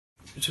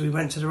So we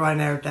went to the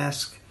Ryanair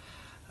desk,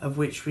 of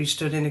which we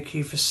stood in a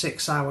queue for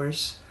 6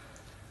 hours.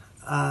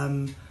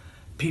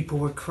 People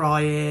were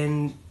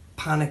crying,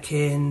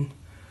 panicking.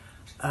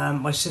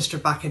 My sister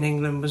back in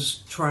England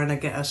was trying to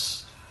get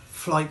us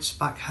flights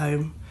back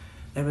home.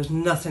 There was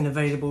nothing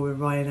available with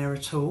Ryanair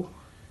at all.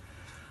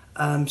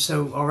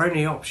 So our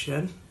only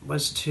option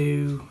was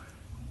to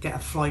get a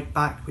flight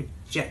back with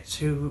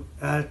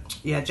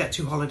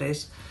Jet2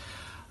 holidays,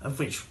 of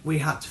which we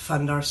had to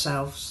fund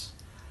ourselves.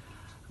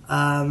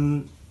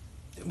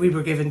 We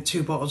were given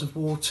 2 bottles of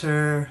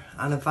water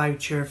and a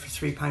voucher for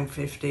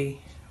 £3.50,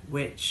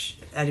 which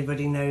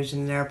anybody knows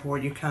in an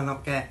airport you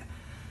cannot get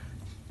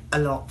a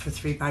lot for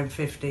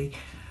 £3.50.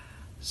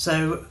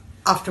 So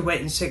after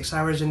waiting 6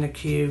 hours in the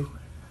queue,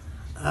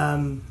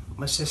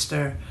 my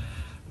sister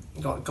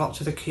got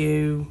to the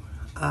queue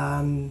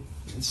and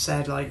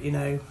said, like, you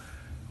know,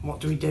 what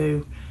do we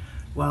do?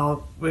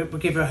 Well, we'll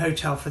give her a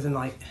hotel for the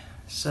night.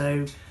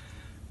 So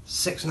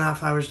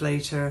 6.5 hours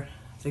later,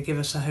 they give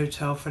us a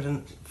hotel for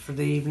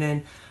the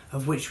evening,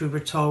 of which we were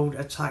told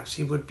a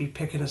taxi would be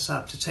picking us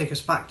up to take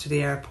us back to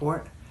the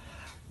airport,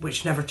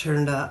 which never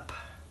turned up.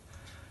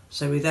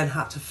 So we then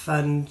had to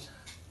fund,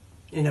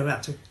 you know, we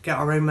had to get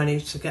our own money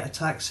to get a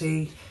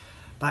taxi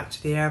back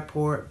to the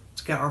airport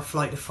to get our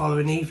flight the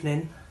following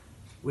evening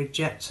with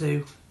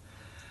Jet2.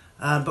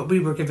 But we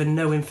were given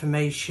no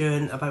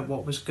information about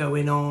what was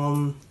going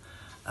on,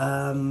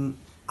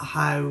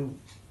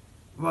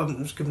 well, it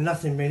was given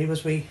nothing really,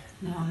 was we?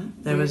 No.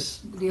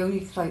 The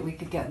only flight we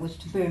could get was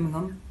to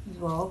Birmingham as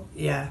well.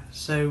 Yeah,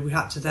 so we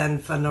had to then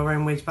fund our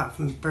own ways back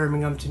from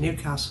Birmingham to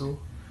Newcastle,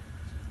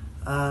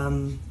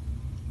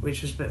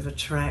 which was a bit of a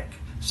trek.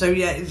 So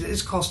yeah,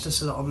 it's cost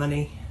us a lot of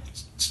money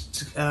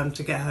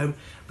to get home.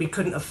 We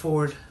couldn't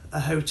afford a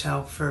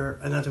hotel for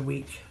another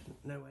week,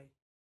 no way.